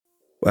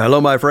Well,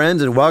 hello, my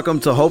friends, and welcome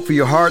to Hope for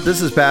Your Heart.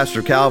 This is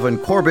Pastor Calvin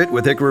Corbett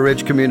with Hickory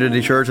Ridge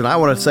Community Church, and I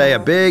want to say a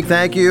big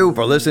thank you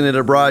for listening to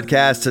the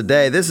broadcast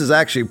today. This is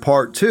actually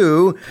part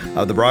 2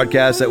 of the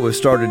broadcast that was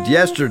started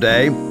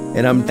yesterday,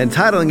 and I'm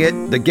entitling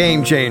it The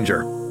Game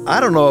Changer. I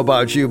don't know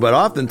about you, but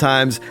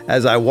oftentimes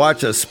as I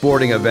watch a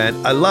sporting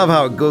event, I love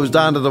how it goes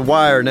down to the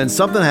wire, and then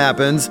something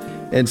happens,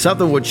 and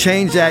something will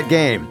change that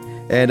game.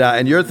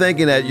 And you're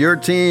thinking that your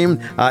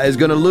team is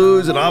going to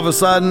lose, and all of a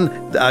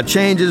sudden, a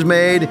change is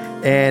made,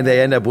 and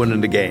they end up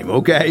winning the game,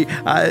 okay?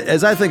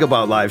 As I think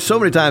about life, so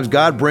many times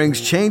God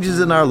brings changes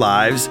in our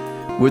lives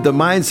with the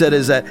mindset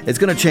is that it's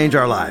going to change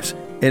our lives,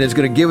 and it's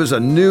going to give us a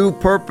new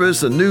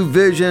purpose, a new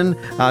vision,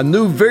 a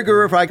new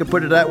vigor, if I could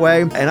put it that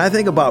way. And I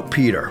think about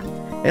Peter.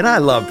 And I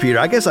love Peter.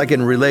 I guess I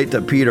can relate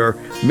to Peter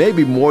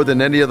maybe more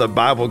than any other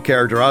Bible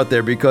character out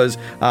there because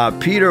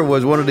Peter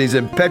was one of these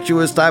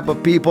impetuous type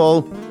of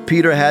people.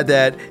 Peter had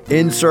that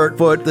insert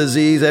foot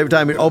disease. Every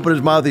time he opened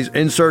his mouth, he'd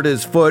insert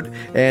his foot.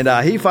 And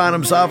he found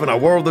himself in a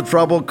world of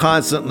trouble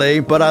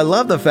constantly. But I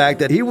love the fact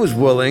that he was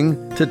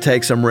willing to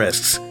take some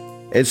risks.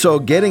 And so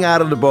getting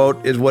out of the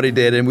boat is what he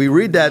did. And we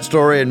read that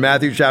story in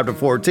Matthew chapter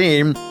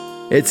 14.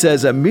 It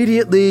says,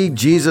 immediately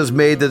Jesus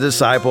made the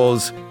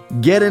disciples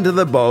get into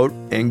the boat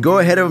and go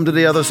ahead of him to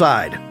the other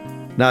side.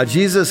 Now,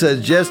 Jesus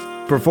has just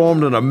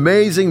performed an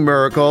amazing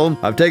miracle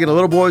of taking a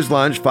little boy's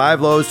lunch, 5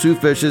 loaves, 2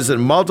 fishes,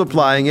 and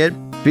multiplying it,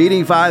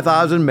 feeding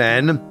 5,000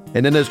 men,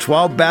 and then there's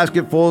 12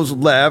 basketfuls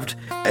left.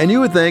 And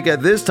you would think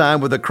at this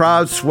time, with the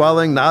crowd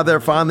swelling, now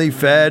they're finally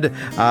fed,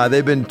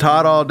 they've been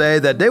taught all day,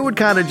 that they would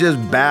kind of just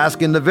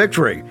bask in the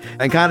victory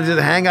and kind of just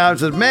hang out and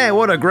say, man,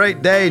 what a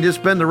great day, and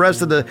just spend the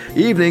rest of the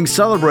evening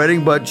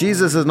celebrating. But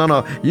Jesus says,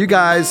 no, you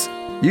guys,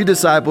 you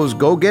disciples,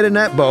 go get in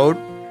that boat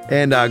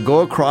and go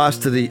across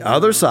to the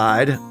other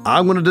side.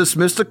 I'm going to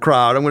dismiss the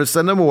crowd. I'm going to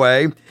send them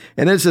away.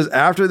 And it says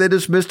after they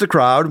dismissed the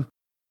crowd,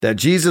 that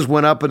Jesus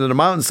went up into the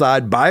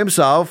mountainside by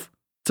himself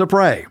to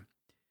pray.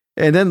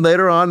 And then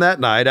later on that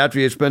night, after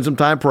he had spent some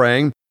time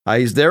praying,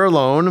 he's there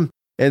alone,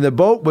 and the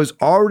boat was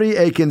already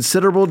a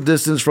considerable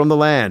distance from the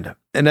land.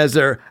 And as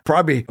they're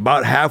probably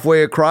about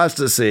halfway across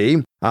the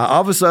sea,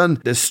 all of a sudden,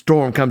 this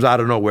storm comes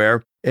out of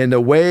nowhere, and the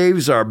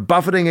waves are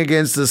buffeting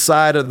against the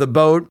side of the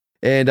boat.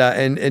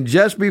 And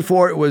just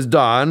before it was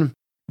dawn,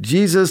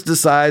 Jesus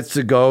decides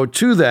to go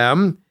to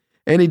them,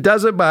 and he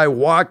does it by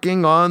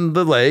walking on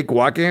the lake,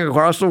 walking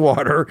across the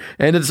water,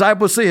 and the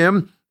disciples see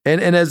him.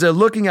 And as they're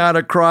looking out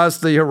across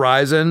the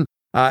horizon,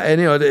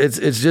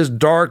 it's just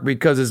dark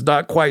because it's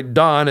not quite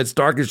dawn. It's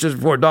dark. It's just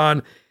before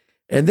dawn.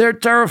 And they're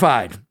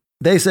terrified.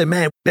 They say,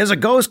 man, there's a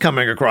ghost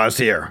coming across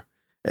here.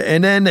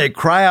 And then they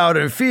cry out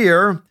in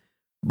fear.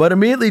 But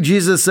immediately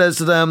Jesus says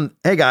to them,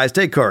 hey, guys,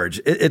 take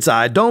courage. It's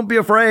I. Don't be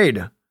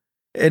afraid.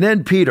 And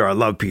then Peter, I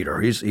love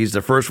Peter. He's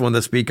the first one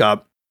to speak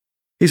up.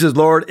 He says,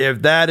 Lord,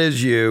 if that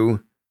is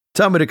you,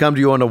 tell me to come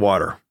to you on the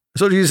water.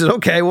 So Jesus says,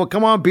 okay, well,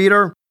 come on,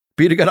 Peter.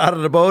 Peter got out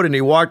of the boat and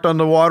he walked on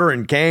the water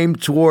and came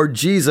toward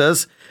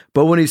Jesus.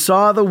 But when he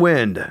saw the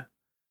wind,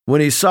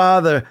 when he saw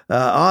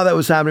all that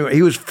was happening,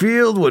 he was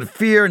filled with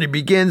fear and he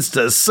begins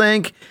to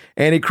sink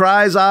and he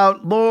cries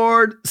out,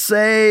 Lord,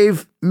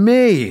 save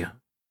me.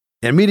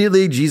 And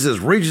immediately Jesus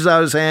reaches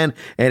out his hand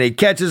and he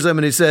catches him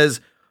and he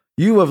says,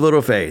 you have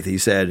little faith. He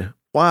said,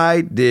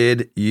 why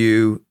did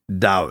you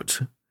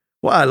doubt?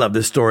 Well, I love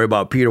this story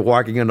about Peter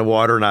walking on the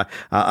water, and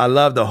I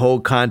love the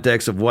whole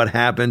context of what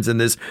happens in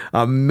this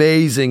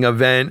amazing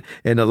event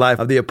in the life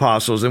of the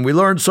apostles. And we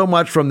learned so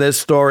much from this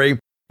story,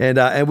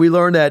 and we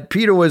learned that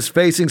Peter was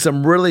facing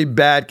some really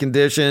bad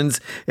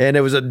conditions, and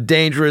it was a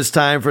dangerous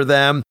time for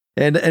them.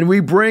 And we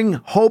bring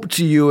hope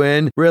to you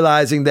in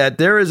realizing that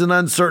there is an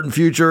uncertain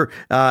future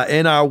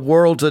in our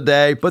world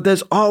today, but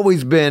there's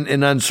always been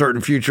an uncertain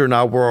future in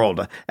our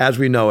world as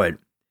we know it.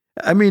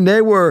 I mean,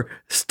 they were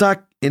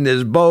stuck in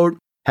this boat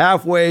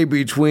halfway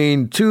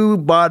between 2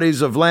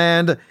 bodies of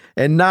land,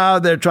 and now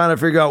they're trying to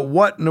figure out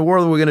what in the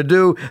world we're going to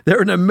do.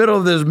 They're in the middle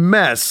of this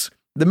mess,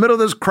 the middle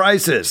of this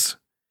crisis,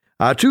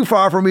 too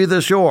far from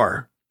either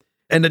shore.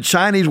 And the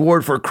Chinese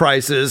word for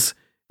crisis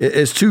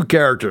is 2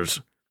 characters,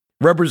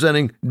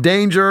 representing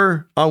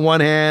danger on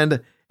one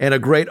hand and a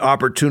great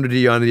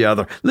opportunity on the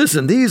other.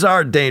 Listen, these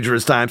are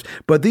dangerous times,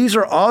 but these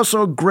are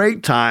also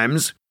great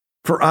times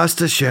for us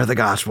to share the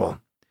gospel.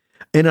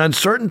 In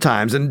uncertain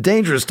times and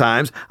dangerous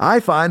times, I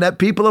find that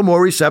people are more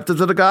receptive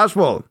to the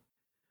gospel.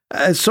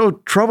 So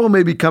trouble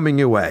may be coming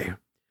your way.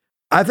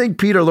 I think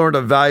Peter learned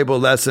a valuable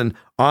lesson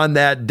on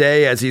that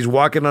day as he's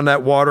walking on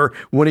that water.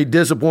 When he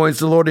disappoints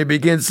the Lord, he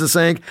begins to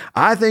sink.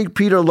 I think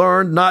Peter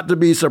learned not to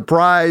be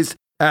surprised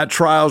at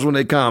trials when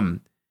they come,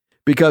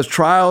 because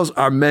trials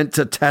are meant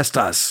to test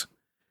us.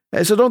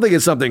 And so don't think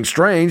it's something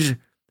strange.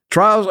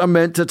 Trials are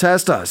meant to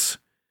test us.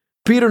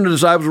 Peter and the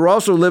disciples were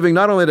also living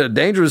not only at a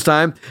dangerous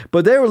time,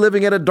 but they were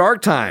living at a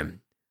dark time.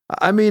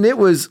 I mean, it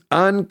was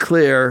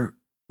unclear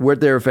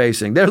what they were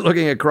facing. They're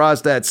looking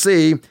across that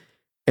sea,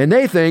 and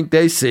they think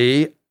they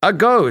see a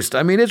ghost.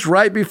 I mean, it's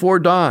right before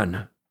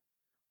dawn.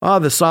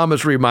 The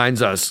psalmist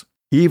reminds us,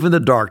 even the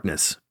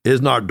darkness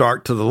is not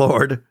dark to the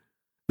Lord.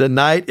 The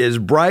night is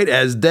bright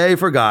as day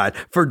for God,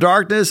 for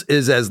darkness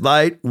is as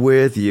light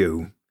with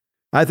you.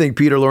 I think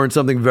Peter learned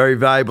something very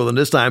valuable in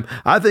this time.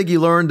 I think he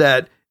learned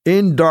that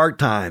in dark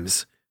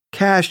times,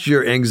 cast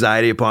your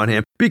anxiety upon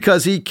him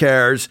because he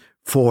cares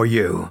for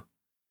you.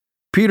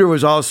 Peter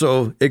was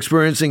also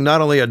experiencing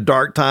not only a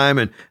dark time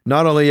and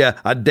not only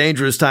a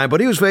dangerous time, but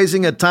he was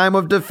facing a time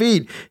of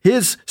defeat.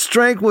 His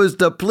strength was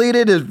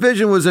depleted. His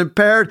vision was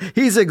impaired.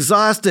 He's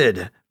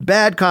exhausted.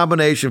 Bad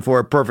combination for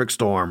a perfect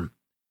storm.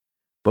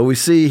 But we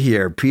see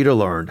here, Peter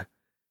learned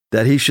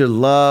that he should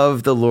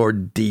love the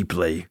Lord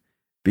deeply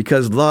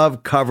because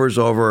love covers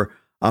over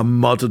a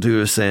multitude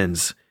of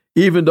sins.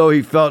 Even though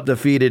he felt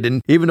defeated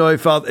and even though he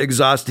felt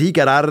exhausted, he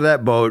got out of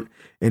that boat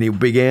and he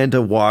began to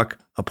walk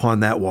upon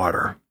that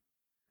water.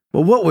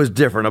 Well, what was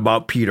different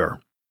about Peter?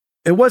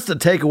 And what's the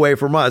takeaway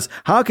from us?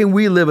 How can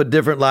we live a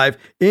different life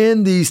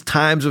in these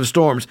times of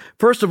storms?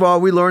 First of all,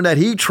 we learned that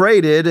he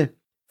traded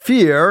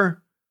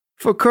fear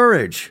for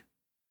courage.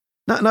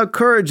 Now,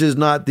 courage is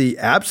not the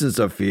absence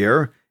of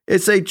fear.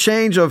 It's a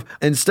change of,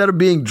 instead of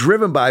being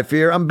driven by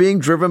fear, I'm being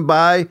driven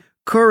by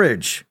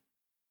courage.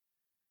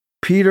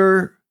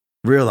 Peter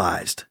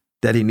realized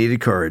that he needed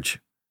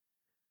courage.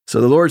 So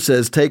the Lord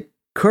says, take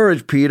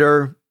courage,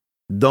 Peter.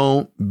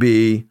 Don't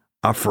be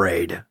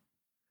afraid.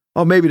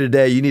 Or maybe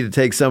today you need to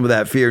take some of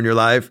that fear in your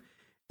life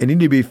and you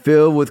need to be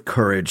filled with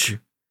courage.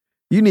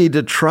 You need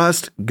to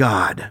trust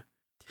God.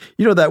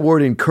 You know that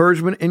word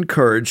encouragement and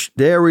courage,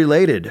 they are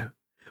related.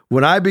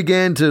 When I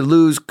begin to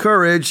lose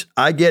courage,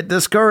 I get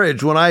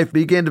discouraged. When I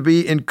begin to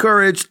be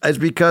encouraged, it's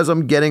because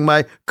I'm getting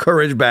my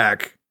courage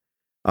back.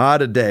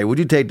 Today, would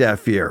you take that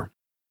fear?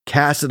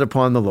 Cast it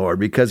upon the Lord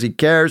because he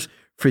cares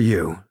for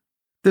you.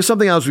 There's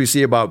something else we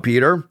see about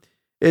Peter,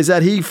 is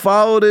that he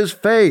followed his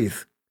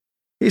faith.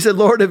 He said,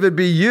 Lord, if it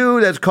be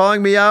you that's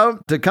calling me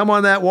out to come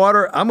on that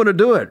water, I'm going to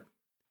do it.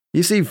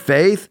 You see,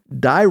 faith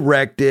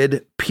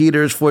directed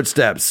Peter's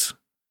footsteps.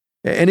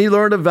 And he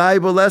learned a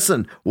valuable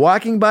lesson.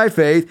 Walking by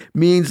faith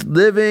means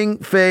living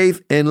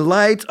faith in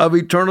light of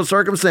eternal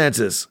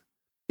circumstances.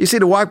 You see,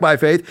 to walk by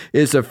faith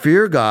is to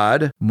fear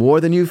God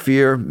more than you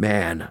fear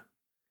man.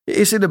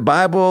 You see, the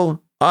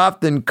Bible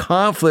often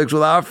conflicts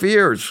with our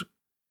fears.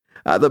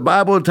 The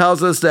Bible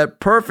tells us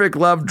that perfect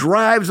love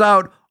drives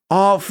out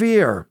all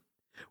fear.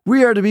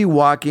 We are to be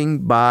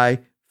walking by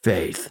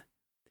faith.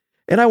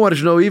 And I want you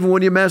to know, even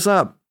when you mess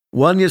up,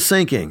 when you're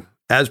sinking,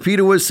 as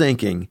Peter was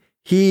sinking,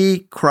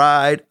 he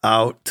cried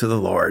out to the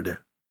Lord.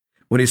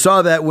 When he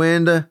saw that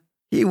wind,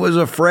 he was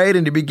afraid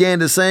and he began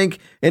to sink,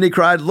 and he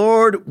cried,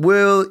 Lord,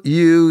 will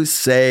you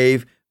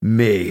save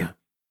me?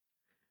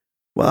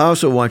 Well, I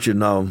also want you to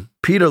know,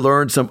 Peter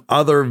learned some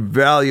other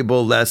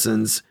valuable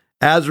lessons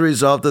as a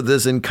result of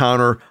this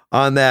encounter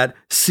on that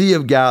Sea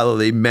of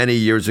Galilee many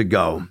years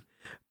ago.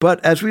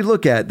 But as we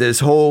look at this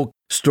whole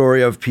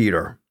story of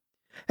Peter,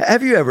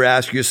 have you ever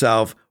asked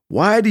yourself,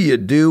 why do you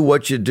do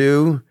what you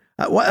do?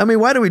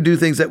 Why do we do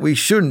things that we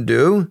shouldn't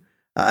do?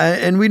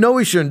 And we know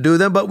we shouldn't do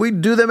them, but we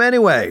do them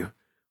anyway.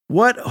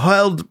 What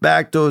held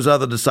back those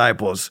other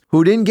disciples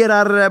who didn't get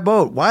out of that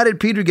boat? Why did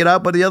Peter get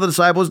out, but the other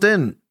disciples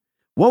didn't?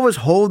 What was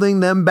holding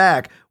them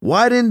back?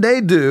 Why didn't they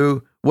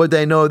do what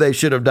they know they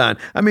should have done?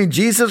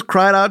 Jesus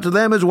cried out to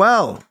them as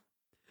well.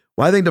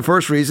 Well, I think the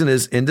first reason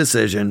is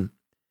indecision.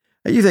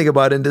 You think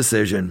about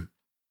indecision.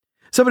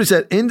 Somebody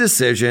said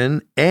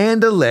indecision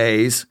and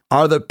delays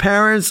are the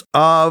parents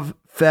of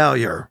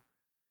failure.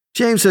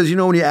 James says,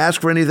 when you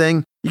ask for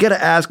anything, you got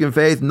to ask in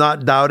faith,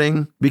 not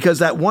doubting, because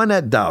that one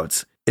that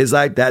doubts is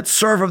like that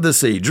surf of the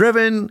sea,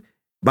 driven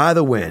by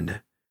the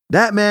wind.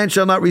 That man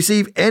shall not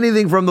receive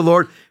anything from the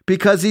Lord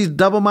because he's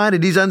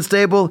double-minded. He's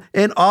unstable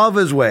in all of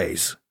his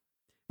ways.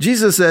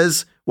 Jesus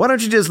says, why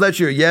don't you just let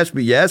your yes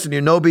be yes and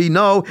your no be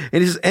no?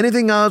 And he says,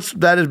 anything else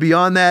that is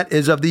beyond that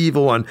is of the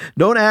evil one.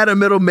 Don't add a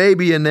middle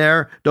maybe in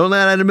there. Don't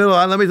add a middle,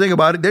 let me think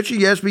about it. Let your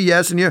yes be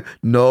yes and your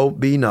no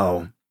be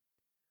no.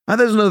 Now,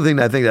 there's another thing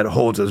that I think that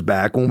holds us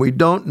back when we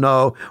don't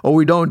know or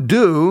we don't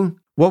do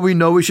what we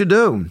know we should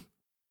do.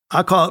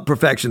 I call it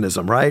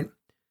perfectionism, right?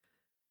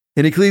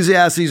 In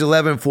Ecclesiastes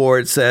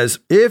 11:4, it says,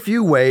 if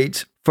you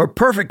wait for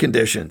perfect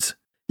conditions,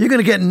 you're going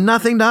to get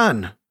nothing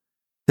done.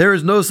 There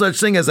is no such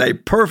thing as a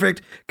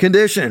perfect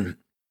condition.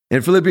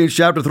 In Philippians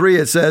chapter 3,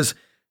 it says,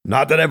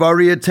 not that I've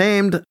already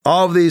attained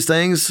all of these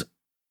things.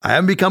 I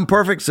haven't become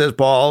perfect, says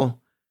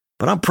Paul,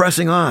 but I'm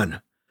pressing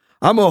on.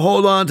 I'm going to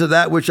hold on to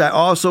that which I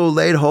also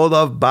laid hold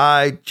of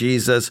by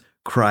Jesus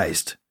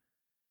Christ.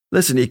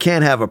 Listen, you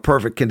can't have a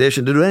perfect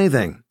condition to do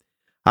anything.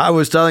 I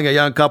was telling a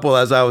young couple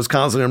as I was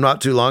counseling them not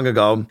too long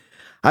ago,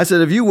 I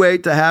said, if you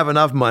wait to have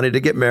enough money to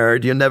get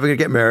married, you're never going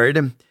to get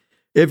married.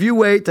 If you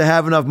wait to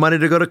have enough money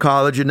to go to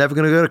college, you're never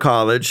going to go to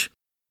college.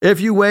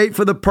 If you wait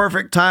for the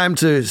perfect time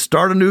to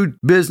start a new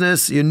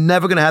business, you're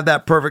never going to have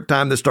that perfect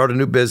time to start a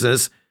new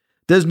business.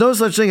 There's no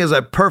such thing as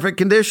a perfect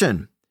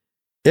condition.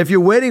 If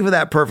you're waiting for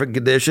that perfect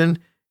condition,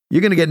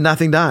 you're going to get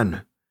nothing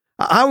done.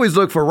 I always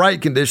look for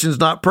right conditions,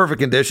 not perfect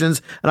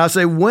conditions. And I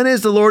say, when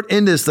is the Lord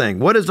in this thing?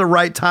 What is the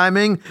right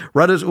timing?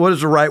 What is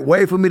the right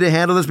way for me to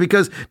handle this?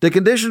 Because the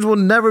conditions will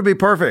never be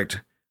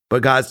perfect.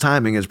 but God's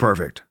timing is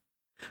perfect.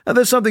 Now,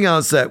 there's something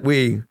else that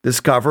we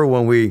discover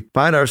when we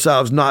find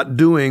ourselves not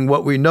doing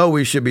what we know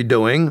we should be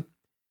doing.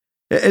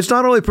 It's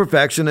not only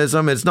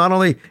perfectionism, it's not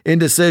only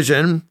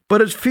indecision,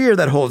 but it's fear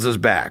that holds us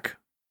back.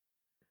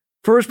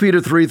 1 Peter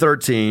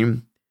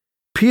 3:13,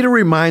 Peter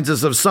reminds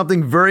us of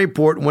something very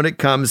important when it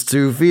comes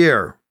to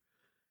fear.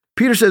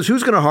 Peter says,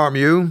 who's going to harm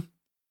you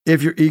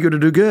if you're eager to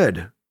do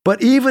good?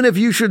 But even if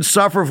you should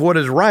suffer for what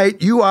is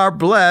right, you are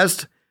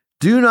blessed.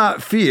 Do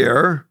not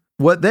fear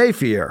what they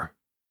fear.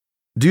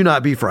 Do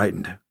not be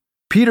frightened.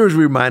 Peter is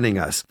reminding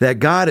us that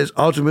God is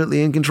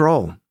ultimately in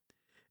control.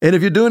 And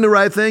if you're doing the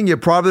right thing, you're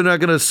probably not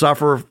going to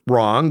suffer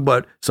wrong,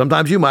 but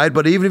sometimes you might.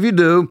 But even if you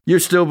do, you're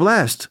still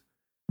blessed.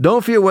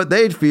 Don't fear what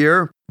they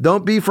fear.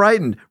 Don't be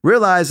frightened.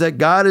 Realize that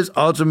God is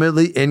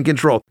ultimately in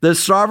control. The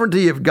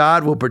sovereignty of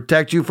God will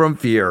protect you from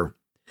fear.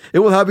 It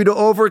will help you to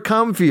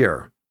overcome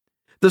fear.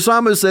 The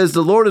psalmist says,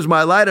 the Lord is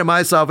my light and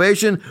my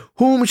salvation.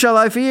 Whom shall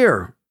I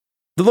fear?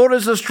 The Lord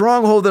is a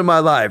stronghold in my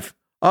life.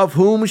 Of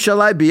whom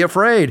shall I be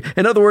afraid?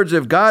 In other words,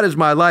 if God is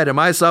my light and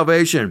my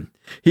salvation,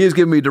 He has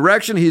given me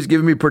direction, He's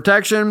given me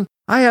protection,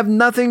 I have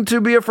nothing to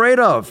be afraid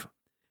of.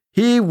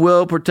 He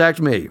will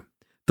protect me.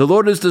 The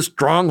Lord is the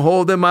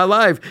stronghold in my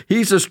life.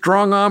 He's the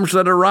strong arms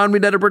that are around me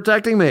that are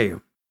protecting me.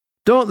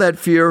 Don't let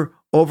fear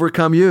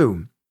overcome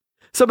you.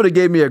 Somebody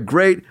gave me a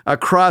great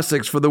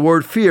acrostics for the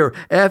word fear,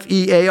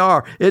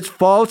 F-E-A-R. It's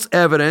false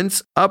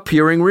evidence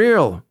appearing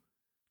real.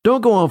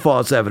 Don't go on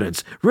false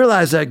evidence.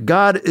 Realize that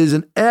God is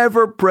an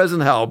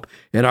ever-present help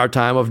in our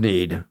time of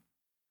need.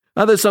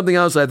 Now, there's something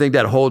else I think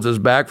that holds us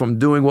back from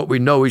doing what we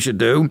know we should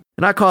do,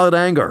 and I call it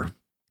anger.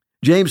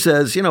 James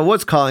says,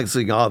 what's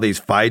causing all these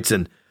fights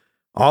and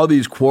all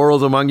these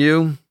quarrels among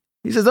you?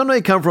 He says, don't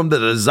they come from the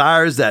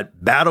desires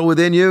that battle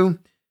within you?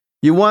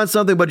 You want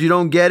something, but you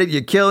don't get it.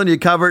 You kill and you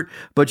covet,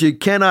 but you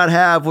cannot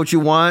have what you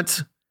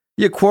want.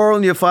 You quarrel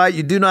and you fight.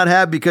 You do not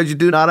have because you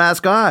do not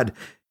ask God.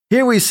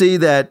 Here we see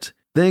that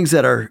things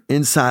that are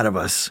inside of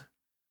us,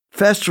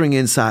 festering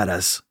inside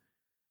us,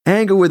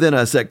 anger within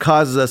us that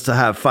causes us to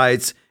have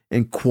fights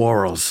and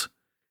quarrels.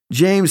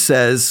 James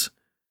says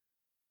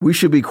we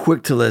should be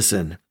quick to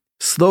listen,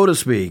 slow to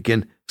speak,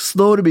 and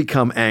slow to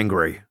become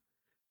angry.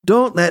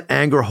 Don't let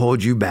anger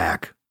hold you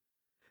back.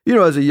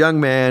 As a young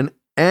man,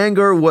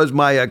 anger was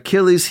my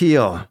Achilles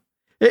heel.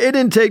 It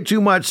didn't take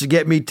too much to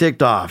get me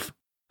ticked off.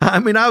 I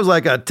was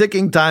like a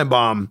ticking time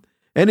bomb.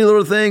 Any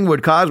little thing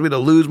would cause me to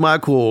lose my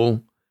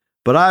cool.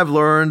 But I've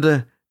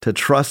learned to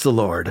trust the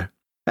Lord.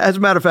 As a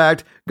matter of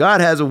fact,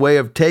 God has a way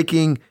of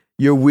taking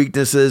your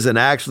weaknesses and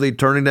actually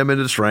turning them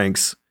into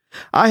strengths.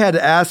 I had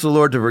to ask the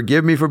Lord to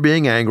forgive me for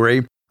being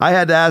angry. I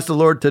had to ask the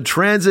Lord to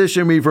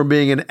transition me from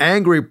being an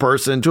angry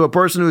person to a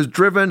person who is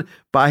driven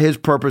by His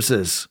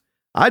purposes.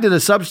 I did a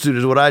substitute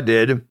is what I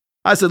did.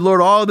 I said,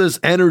 Lord, all this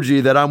energy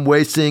that I'm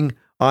wasting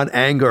on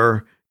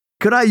anger,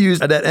 could I use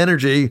that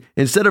energy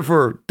instead of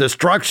for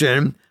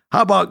destruction?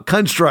 How about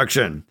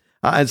construction?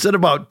 Instead of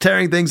about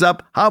tearing things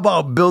up, how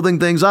about building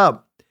things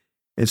up?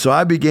 And so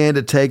I began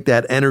to take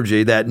that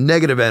energy, that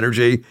negative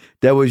energy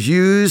that was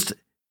used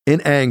in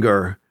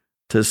anger,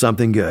 to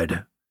something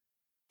good.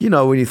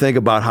 When you think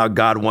about how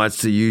God wants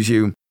to use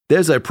you,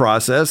 there's a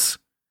process.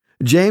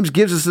 James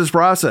gives us this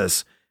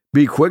process.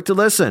 Be quick to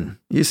listen.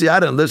 You see, I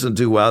didn't listen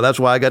too well. That's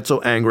why I got so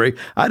angry.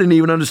 I didn't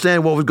even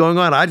understand what was going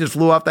on. I just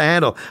flew off the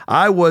handle.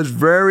 I was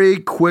very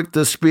quick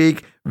to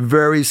speak,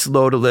 very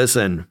slow to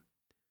listen.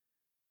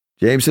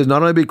 James says,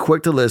 not only be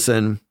quick to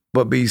listen,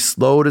 but be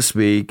slow to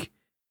speak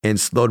and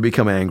slow to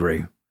become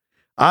angry.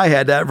 I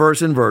had that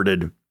verse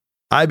inverted.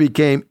 I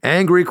became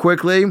angry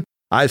quickly,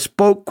 I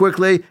spoke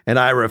quickly, and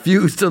I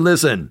refused to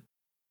listen.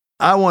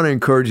 I want to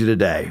encourage you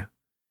today.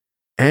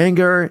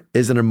 Anger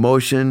is an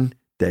emotion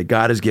that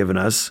God has given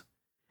us,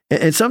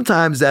 and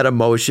sometimes that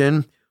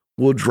emotion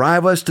will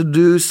drive us to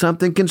do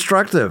something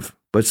constructive,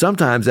 but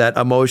sometimes that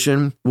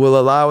emotion will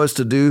allow us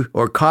to do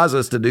or cause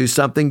us to do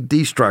something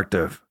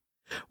destructive.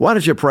 Why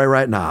don't you pray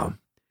right now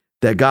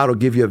that God will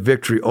give you a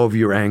victory over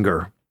your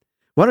anger?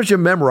 Why don't you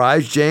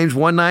memorize James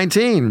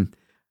 1:19?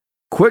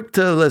 Quick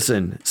to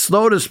listen,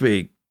 slow to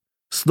speak,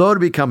 slow to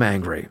become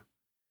angry.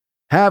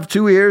 Have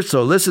 2 ears,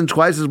 so listen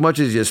twice as much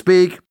as you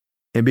speak,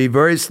 and be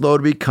very slow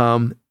to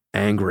become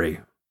angry.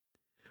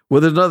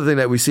 Well, there's another thing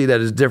that we see that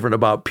is different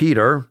about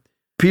Peter.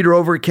 Peter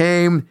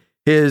overcame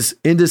his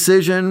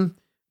indecision.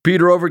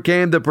 Peter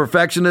overcame the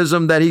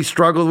perfectionism that he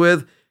struggled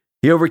with.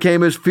 He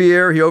overcame his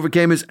fear. He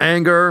overcame his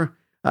anger.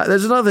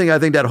 There's another thing I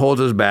think that holds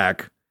us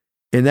back,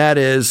 and that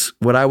is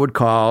what I would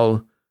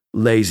call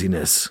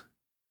laziness.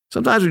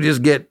 Sometimes we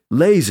just get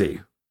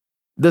lazy.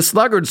 The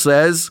sluggard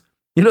says,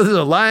 there's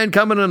a lion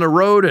coming on the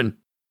road and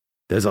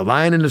there's a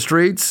lion in the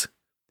streets.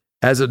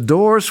 As a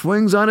door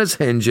swings on its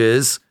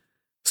hinges,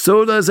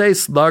 so does a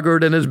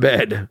sluggard in his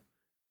bed.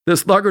 The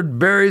sluggard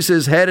buries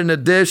his head in a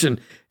dish and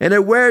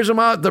it wears him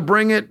out to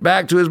bring it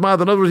back to his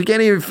mouth. In other words, he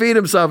can't even feed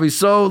himself. He's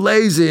so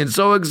lazy and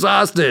so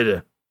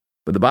exhausted.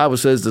 But the Bible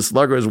says the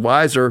sluggard is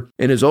wiser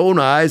in his own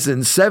eyes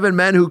than 7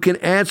 men who can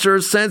answer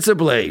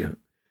sensibly.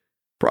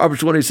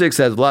 Proverbs 26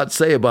 has a lot to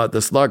say about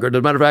the sluggard. As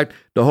a matter of fact,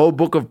 the whole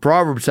book of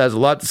Proverbs has a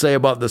lot to say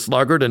about the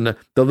sluggard and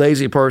the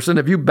lazy person.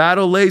 If you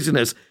battle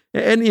laziness,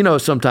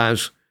 and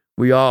sometimes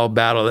we all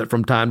battle it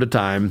from time to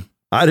time,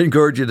 I'd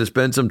encourage you to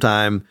spend some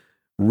time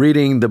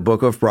reading the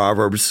book of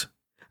Proverbs.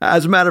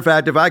 As a matter of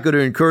fact, if I could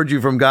encourage you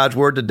from God's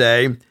word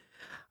today,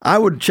 I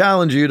would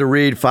challenge you to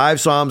read 5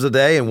 Psalms a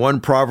day and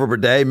 1 proverb a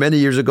day. Many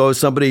years ago,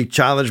 somebody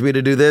challenged me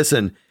to do this,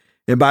 and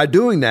by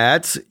doing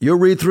that, you'll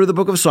read through the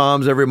book of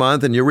Psalms every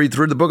month, and you'll read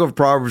through the book of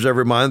Proverbs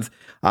every month.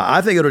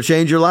 I think it'll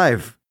change your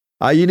life.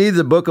 You need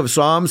the book of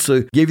Psalms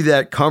to give you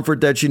that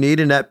comfort that you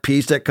need and that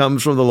peace that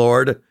comes from the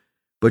Lord.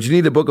 But you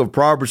need the book of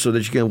Proverbs so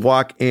that you can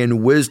walk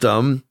in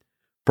wisdom.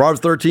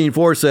 Proverbs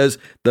 13:4 says,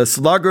 "The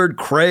sluggard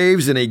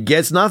craves and he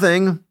gets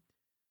nothing,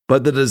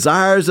 but the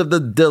desires of the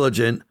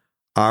diligent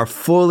are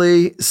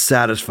fully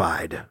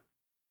satisfied."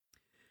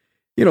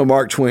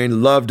 Mark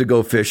Twain loved to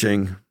go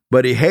fishing,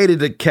 but he hated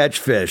to catch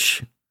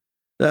fish.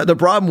 The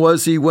problem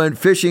was he went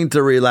fishing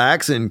to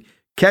relax, and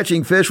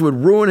catching fish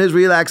would ruin his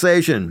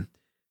relaxation,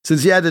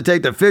 since he had to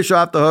take the fish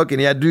off the hook and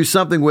he had to do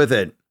something with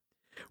it.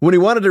 When he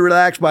wanted to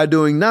relax by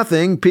doing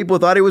nothing, people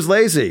thought he was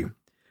lazy.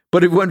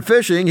 But if he went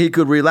fishing, he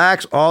could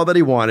relax all that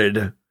he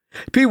wanted.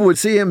 People would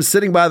see him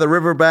sitting by the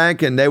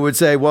riverbank and they would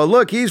say, "Well,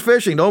 look, he's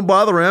fishing. Don't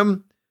bother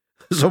him."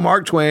 So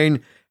Mark Twain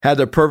had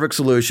the perfect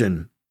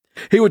solution.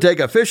 He would take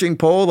a fishing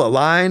pole, a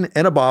line,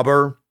 and a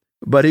bobber,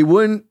 but he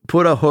wouldn't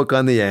put a hook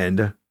on the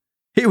end.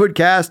 He would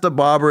cast the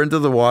bobber into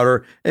the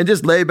water and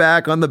just lay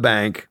back on the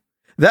bank.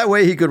 That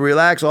way he could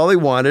relax all he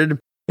wanted,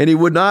 and he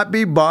would not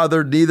be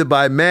bothered neither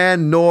by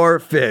man nor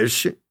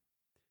fish.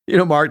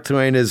 Mark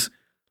Twain is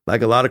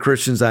like a lot of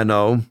Christians I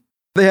know.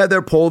 They had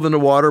their pole in the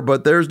water,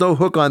 but there's no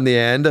hook on the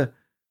end.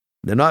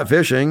 They're not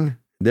fishing.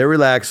 They're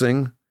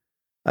relaxing.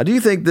 Do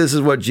you think this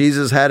is what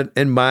Jesus had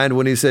in mind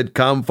when he said,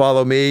 "Come,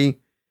 follow me,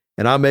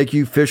 and I'll make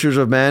you fishers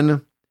of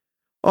men"?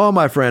 Oh,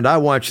 my friend, I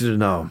want you to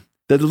know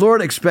that the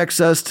Lord expects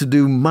us to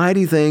do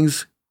mighty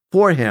things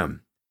for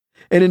him.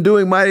 And in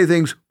doing mighty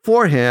things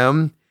for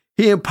him,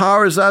 he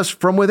empowers us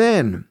from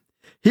within.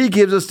 He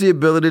gives us the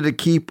ability to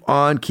keep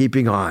on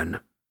keeping on.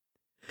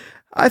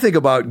 I think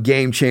about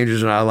game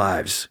changers in our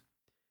lives.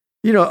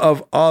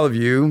 Of all of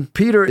you,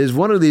 Peter is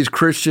one of these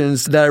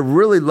Christians that I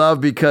really love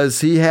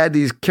because he had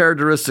these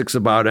characteristics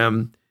about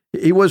him.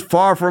 He was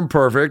far from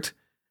perfect,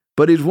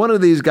 but he's one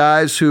of these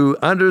guys who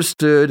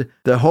understood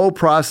the whole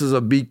process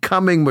of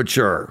becoming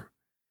mature,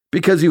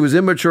 because he was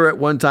immature at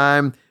one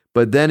time,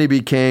 but then he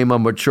became a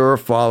mature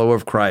follower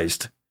of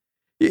Christ.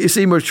 You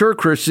see, mature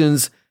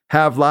Christians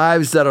have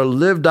lives that are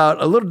lived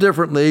out a little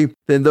differently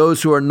than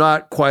those who are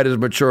not quite as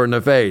mature in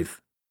the faith.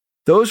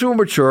 Those who are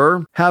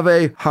mature have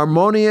a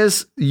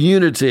harmonious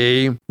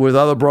unity with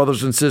other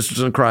brothers and sisters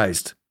in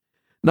Christ.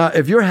 Now,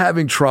 if you're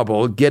having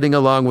trouble getting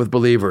along with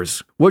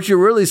believers, what you're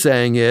really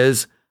saying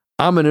is,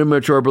 "I'm an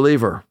immature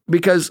believer."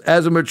 Because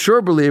as a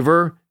mature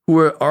believer who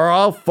are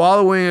all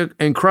following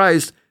in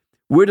Christ,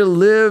 we're to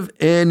live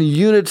in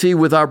unity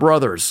with our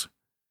brothers.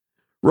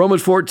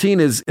 Romans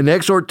 14 is an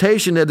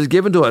exhortation that is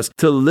given to us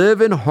to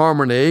live in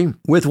harmony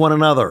with one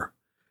another.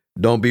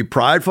 Don't be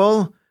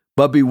prideful,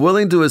 but be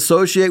willing to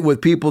associate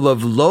with people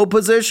of low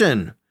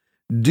position.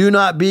 Do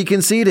not be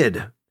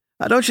conceited.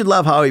 Don't you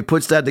love how he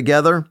puts that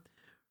together?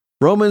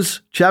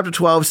 Romans chapter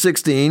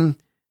 12:16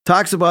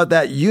 talks about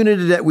that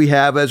unity that we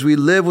have as we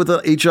live with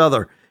each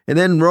other. And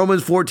then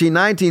Romans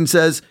 14:19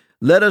 says,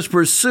 "Let us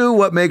pursue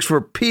what makes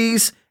for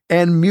peace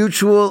and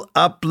mutual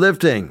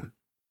uplifting."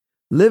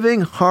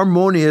 Living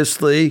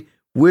harmoniously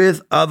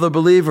with other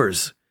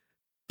believers.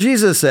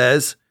 Jesus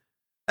says,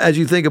 as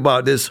you think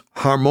about this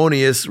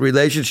harmonious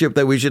relationship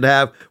that we should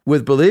have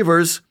with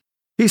believers,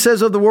 he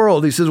says of the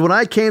world, he says, "When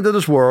I came to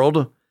this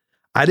world,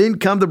 I didn't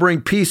come to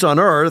bring peace on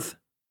earth.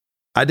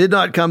 I did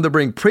not come to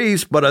bring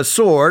peace, but a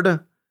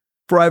sword.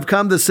 For I've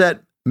come to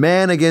set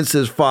man against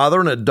his father,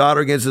 and a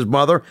daughter against his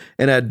mother,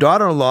 and a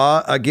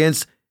daughter-in-law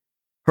against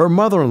her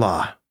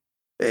mother-in-law."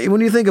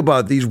 When you think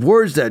about these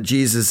words that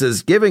Jesus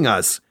is giving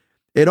us,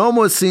 it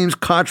almost seems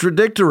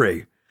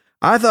contradictory.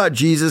 I thought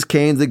Jesus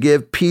came to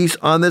give peace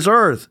on this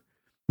earth.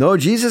 No,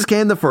 Jesus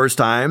came the first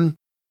time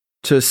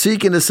to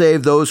seek and to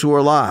save those who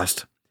are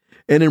lost.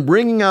 And in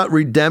bringing out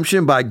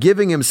redemption by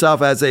giving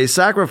himself as a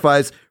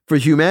sacrifice for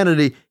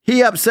humanity,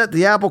 he upset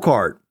the apple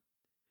cart.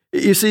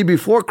 You see,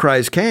 before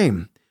Christ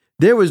came,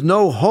 there was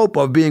no hope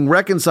of being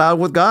reconciled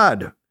with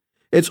God.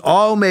 It's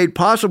all made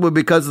possible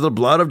because of the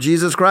blood of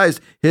Jesus Christ,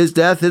 his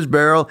death, his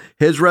burial,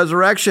 his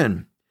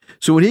resurrection.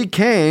 So when he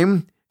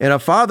came and a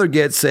father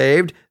gets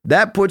saved,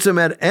 that puts him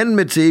at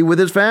enmity with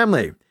his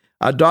family.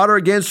 A daughter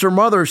against her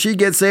mother, she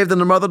gets saved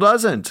and the mother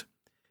doesn't.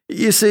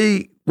 You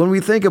see, when we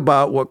think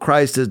about what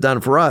Christ has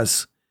done for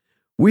us,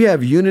 we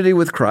have unity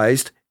with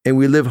Christ and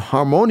we live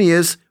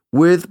harmonious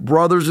with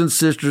brothers and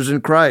sisters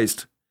in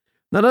Christ.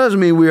 Now, that doesn't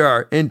mean we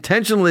are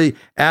intentionally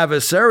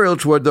adversarial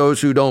toward those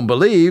who don't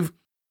believe.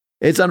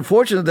 It's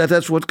unfortunate that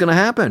that's what's going to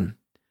happen.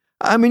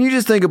 I mean, you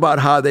just think about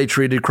how they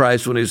treated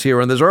Christ when he was here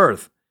on this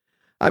earth.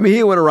 I mean,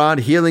 he went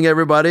around healing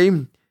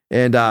everybody,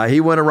 and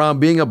he went around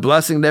being a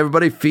blessing to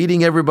everybody,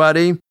 feeding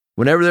everybody.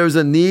 Whenever there was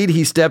a need,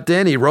 he stepped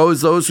in. He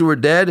rose those who were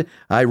dead.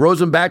 He rose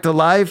them back to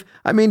life.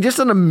 I mean, just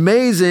an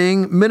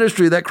amazing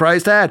ministry that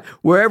Christ had.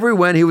 Wherever he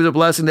went, he was a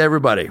blessing to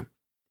everybody.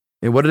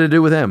 And what did it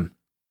do with him?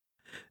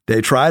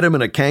 They tried him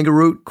in a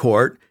kangaroo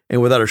court,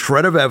 and without a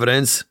shred of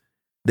evidence,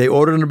 they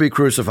ordered him to be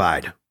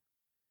crucified.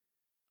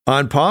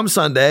 On Palm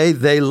Sunday,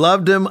 they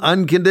loved him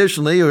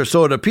unconditionally, or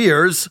so it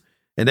appears,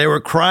 and they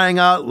were crying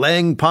out,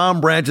 laying palm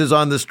branches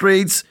on the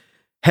streets,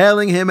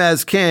 hailing him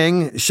as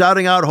king,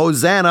 shouting out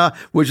Hosanna,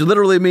 which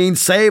literally means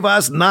save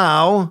us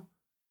now.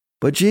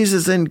 But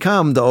Jesus didn't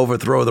come to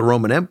overthrow the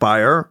Roman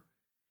Empire.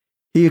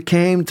 He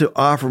came to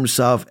offer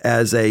himself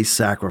as a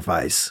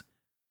sacrifice.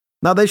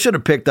 Now, they should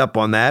have picked up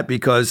on that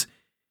because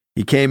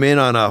he came in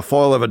on a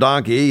foal of a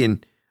donkey,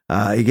 and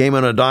he came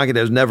on a donkey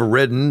that was never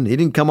ridden. He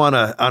didn't come on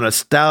a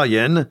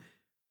stallion.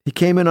 He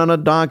came in on a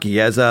donkey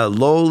as a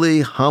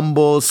lowly,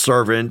 humble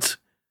servant,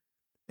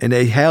 and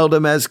they hailed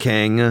him as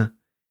king.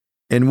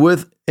 And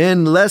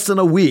within less than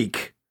a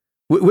week,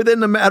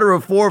 within a matter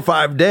of 4 or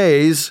 5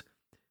 days,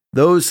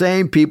 those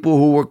same people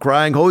who were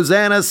crying,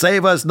 Hosanna,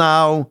 save us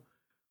now,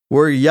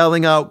 were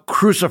yelling out,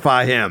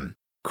 crucify him,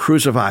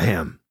 crucify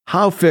him.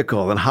 How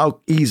fickle and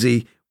how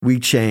easy we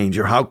change,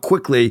 or how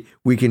quickly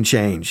we can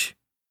change.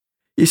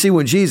 You see,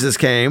 when Jesus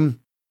came,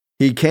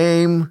 he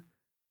came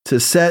to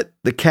set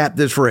the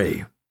captives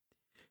free.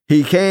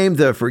 He came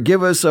to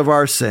forgive us of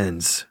our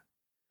sins.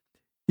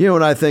 You know,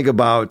 when I think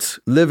about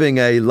living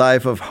a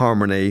life of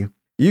harmony,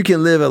 you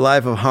can live a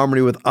life of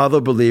harmony with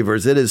other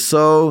believers. It is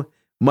so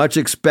much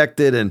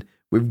expected, and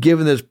we've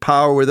given this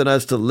power within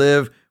us to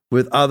live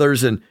with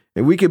others, and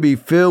we can be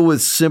filled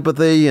with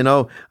sympathy,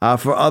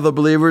 for other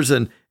believers.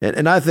 And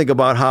I think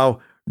about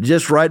how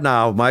just right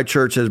now, my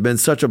church has been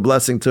such a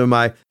blessing to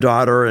my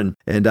daughter. And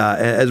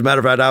as a matter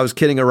of fact, I was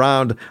kidding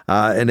around,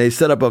 and they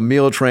set up a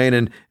meal train,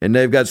 and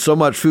they've got so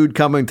much food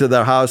coming to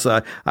their house.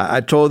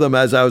 I told them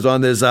as I was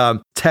on this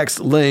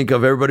text link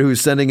of everybody who's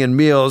sending in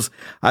meals,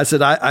 I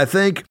said, I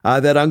think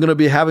that I'm going to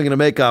be having to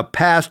make a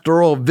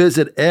pastoral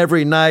visit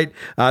every night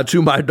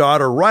to my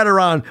daughter right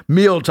around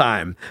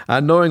mealtime,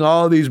 knowing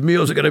all these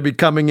meals are going to be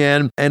coming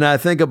in. And I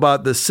think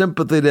about the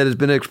sympathy that has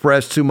been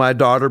expressed to my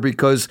daughter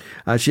because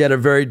she had a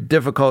very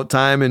difficult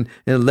time in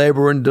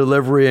labor and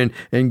delivery,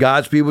 and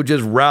God's people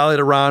just rallied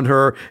around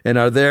her and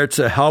are there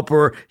to help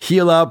her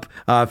heal up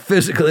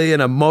physically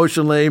and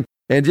emotionally,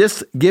 and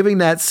just giving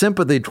that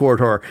sympathy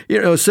toward her.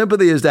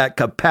 Sympathy is that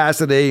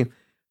capacity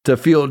to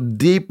feel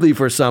deeply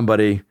for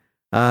somebody,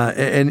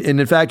 and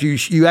in fact,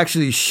 you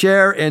actually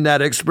share in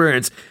that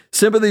experience.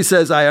 Sympathy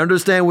says, I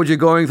understand what you're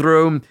going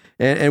through,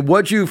 and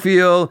what you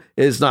feel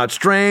is not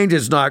strange,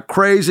 it's not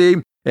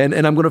crazy, and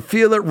I'm going to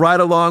feel it right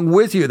along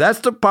with you. That's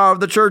the power of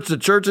the church. The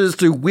church is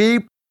to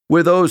weep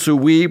with those who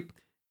weep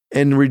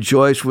and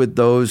rejoice with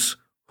those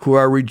who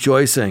are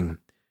rejoicing.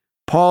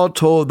 Paul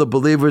told the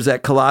believers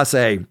at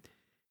Colossae,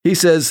 he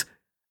says,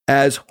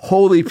 as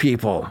holy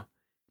people,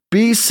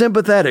 be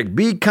sympathetic,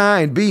 be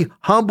kind, be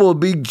humble,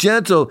 be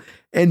gentle,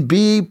 and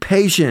be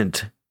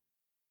patient.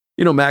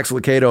 Max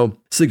Lucado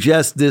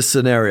suggests this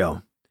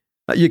scenario.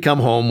 You come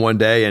home one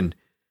day and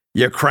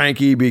you're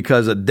cranky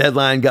because a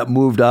deadline got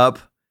moved up.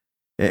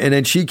 And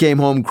then she came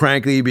home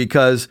cranky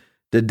because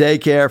the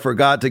daycare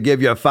forgot to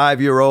give you a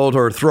 5-year-old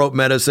her throat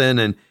medicine,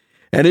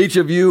 and each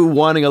of you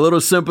wanting a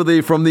little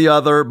sympathy from the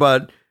other,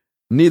 but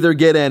neither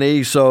get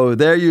any. So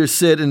there you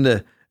sit in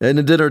the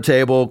dinner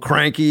table,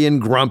 cranky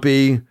and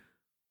grumpy.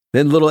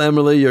 Then little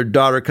Emily, your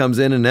daughter, comes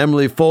in, and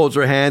Emily folds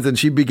her hands and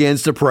she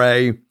begins to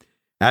pray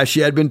as she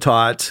had been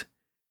taught.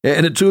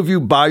 And the two of you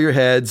bow your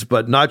heads,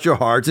 but not your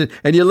hearts,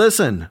 and you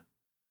listen.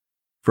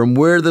 From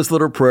where this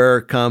little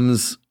prayer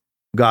comes,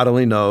 God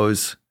only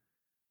knows.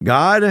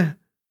 God,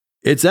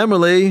 it's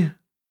Emily.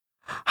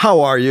 How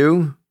are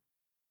you?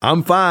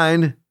 I'm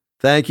fine.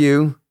 Thank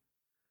you.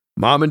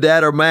 Mom and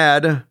Dad are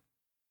mad.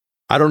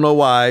 I don't know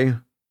why.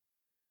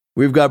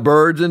 We've got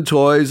birds and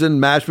toys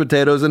and mashed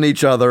potatoes and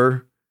each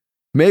other.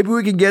 Maybe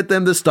we can get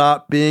them to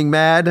stop being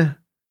mad.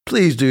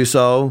 Please do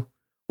so.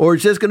 Or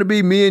it's just going to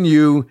be me and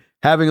you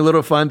having a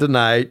little fun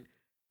tonight.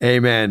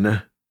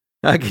 Amen.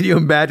 Can you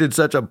imagine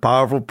such a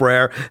powerful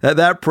prayer?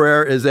 That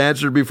prayer is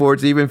answered before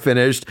it's even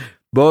finished.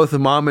 Both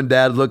mom and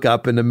dad look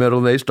up in the middle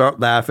and they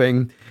start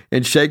laughing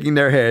and shaking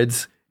their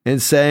heads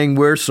and saying,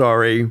 we're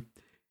sorry.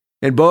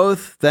 And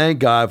both thank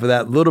God for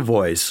that little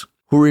voice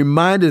who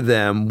reminded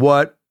them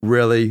what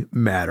really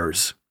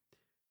matters.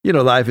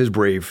 Life is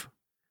brief.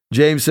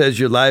 James says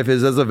your life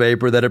is as a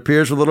vapor that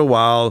appears for a little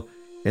while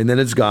and then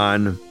it's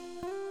gone.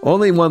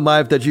 Only one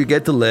life that you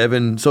get to live,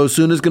 and so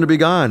soon it's going to be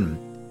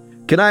gone.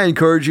 Can I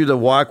encourage you to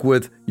walk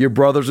with your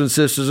brothers and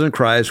sisters in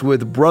Christ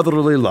with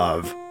brotherly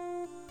love?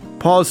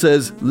 Paul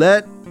says,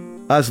 let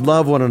us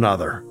love one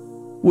another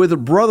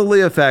with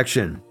brotherly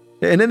affection.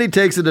 And then he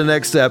takes it the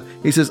next step.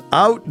 He says,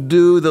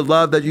 outdo the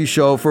love that you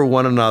show for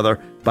one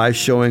another by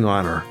showing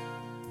honor.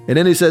 And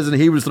then he says in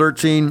Hebrews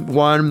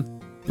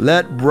 13:1,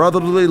 let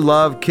brotherly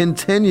love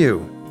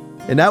continue.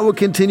 And that will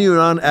continue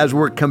on as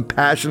we're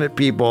compassionate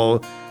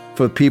people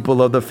for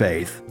people of the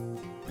faith.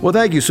 Well,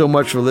 thank you so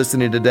much for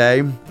listening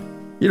today.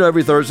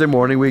 Every Thursday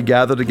morning we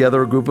gather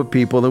together a group of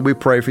people and we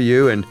pray for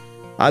you, and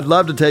I'd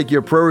love to take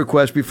your prayer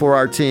request before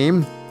our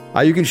team.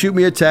 You can shoot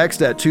me a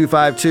text at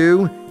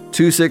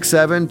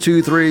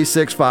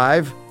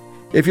 252-267-2365.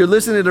 If you're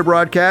listening to the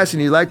broadcast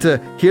and you'd like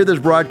to hear this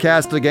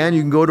broadcast again,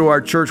 you can go to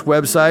our church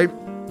website,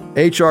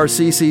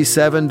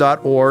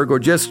 hrcc7.org, or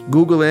just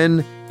Google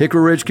in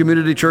Hickory Ridge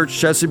Community Church,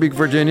 Chesapeake,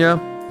 Virginia,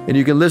 and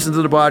you can listen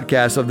to the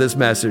broadcast of this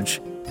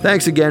message.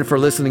 Thanks again for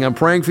listening. I'm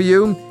praying for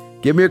you.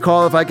 Give me a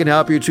call if I can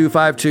help you,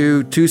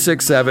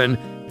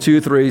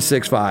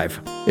 252-267-2365.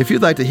 If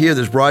you'd like to hear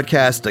this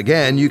broadcast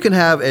again, you can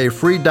have a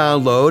free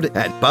download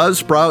at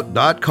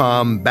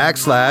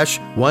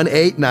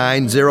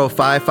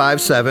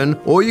buzzsprout.com/1890557,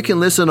 or you can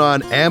listen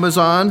on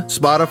Amazon,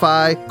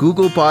 Spotify,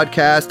 Google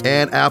Podcast,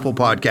 and Apple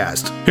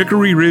Podcast.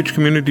 Hickory Ridge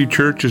Community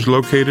Church is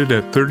located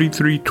at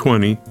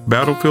 3320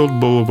 Battlefield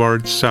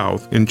Boulevard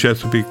South in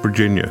Chesapeake,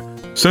 Virginia.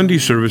 Sunday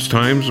service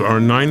times are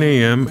 9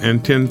 a.m.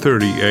 and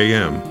 10:30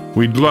 a.m.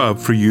 We'd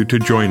love for you to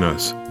join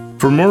us.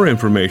 For more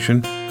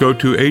information, go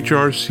to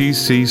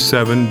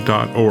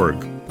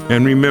hrcc7.org.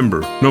 And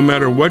remember, no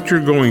matter what you're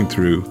going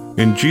through,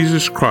 in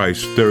Jesus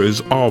Christ there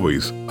is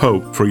always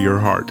hope for your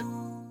heart.